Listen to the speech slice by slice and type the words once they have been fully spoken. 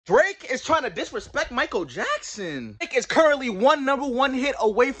Drake is trying to disrespect Michael Jackson. Drake is currently one #1 hit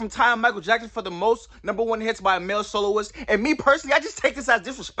away from tying Michael Jackson for the most #1 hits by a male soloist. And me personally, I just take this as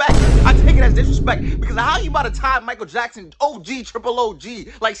disrespect. I take it as disrespect because how you about to tie Michael Jackson, OG, triple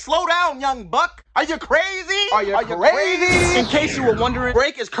OG? Like, slow down, young buck. Are you crazy? Are you crazy? In case you were wondering,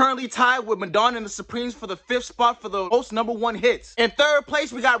 Drake is currently tied with Madonna and the Supremes for the 5th spot for the most #1 hits. In 3rd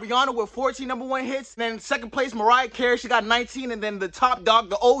place, we got Rihanna with 14 #1 hits. And then in 2nd place, Mariah Carey, she got 19. And then the top dog,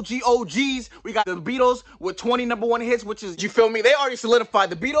 the OGs, we got the Beatles with 20 #1 hits, which is, you feel me? They already solidified.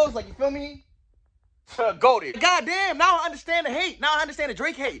 The Beatles, like, you feel me? Goated. Goddamn, now I understand the hate. Now I understand the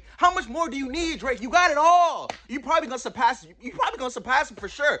Drake hate. How much more do you need, Drake? You got it all. You probably gonna surpass him for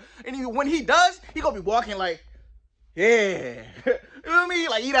sure. And when he does, he gonna be walking like, yeah. You know what I mean?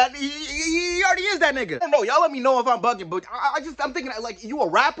 Like, he already is that nigga. I don't know. Y'all let me know if I'm bugging, but I'm thinking, like, you a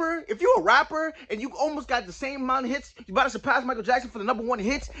rapper? If you a rapper and you almost got the same amount of hits, you about to surpass Michael Jackson for the #1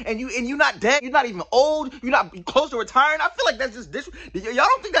 hits, and you not dead, you're not even old, you're not close to retiring. I feel like that's just y'all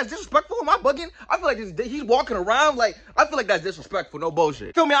don't think that's disrespectful? Am I bugging? I feel like he's walking around like, I feel like that's disrespectful. No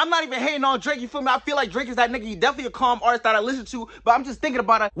bullshit. Feel me? I'm not even hating on Drake. You feel me? I feel like Drake is that nigga. He's definitely a calm artist that I listen to, but I'm just thinking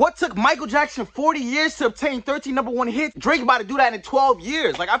about it. What took Michael Jackson 40 years to obtain 13 #1 hits? Drake about to do that in 12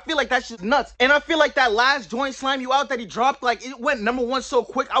 years. Like, I feel like that's just nuts. And I feel like that last joint, Slime You Out, that he dropped, like, it went #1 so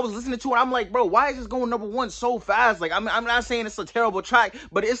quick. I was listening to it, I'm like, bro, why is this going #1 so fast? Like, I'm not saying it's a terrible track,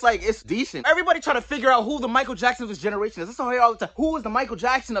 but it's like, it's decent. Everybody try to figure out who the Michael Jackson of this generation is. That's all I hear all the time. Who is the Michael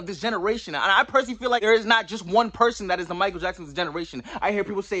Jackson of this generation? And I personally feel like there is not just one person that is the Michael Jackson of this generation. I hear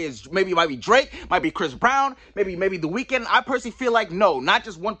people say maybe it might be Drake, might be Chris Brown, maybe The Weeknd. I personally feel like, no, not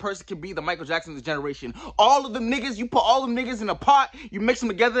just one person can be the Michael Jackson of this generation. All of them niggas, you put all them niggas in a pot, you mix them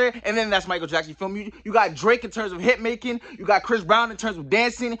together, and then that's Michael Jackson. You feel me? You got Drake in terms of hit making, you got Chris Brown in terms of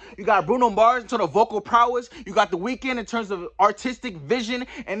dancing, you got Bruno Mars in terms of vocal prowess, you got The Weeknd in terms of artistic vision,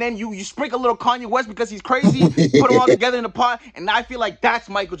 and then you sprinkle a little Kanye West because he's crazy, put them all together in a pot, and I feel like that's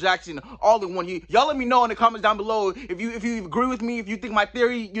Michael Jackson all in one. Y'all let me know in the comments down below if you agree with me, if you think my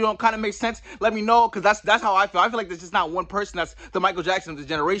theory, kind of makes sense. Let me know, because that's how I feel. I feel like there's just not one person that's the Michael Jackson of this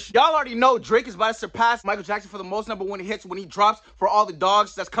generation. Y'all already know Drake is about to surpass Michael Jackson for the most #1 hits when he drops For All the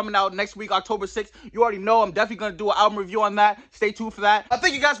Dogs. That's coming out next week, October 6th. You already know I'm definitely going to do an album review on that. Stay tuned for that. I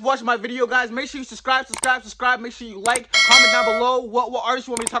thank you guys for watching my video, guys. Make sure you subscribe. Make sure you like, comment down below what artists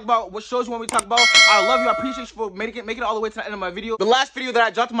you want me to talk about, what shows you want me to talk about. I love you. I appreciate you for making it all the way to the end of my video. The last video that I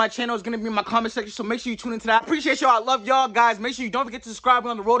dropped on my channel is going to be in my comment section, so make sure you tune into that. I appreciate y'all. I love y'all, guys. Make sure you don't forget to subscribe.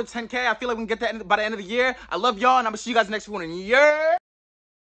 We're on the road to 10K. I feel like we can get that by the end of the year. I love y'all, and I'm going to see you guys next one. Yeah.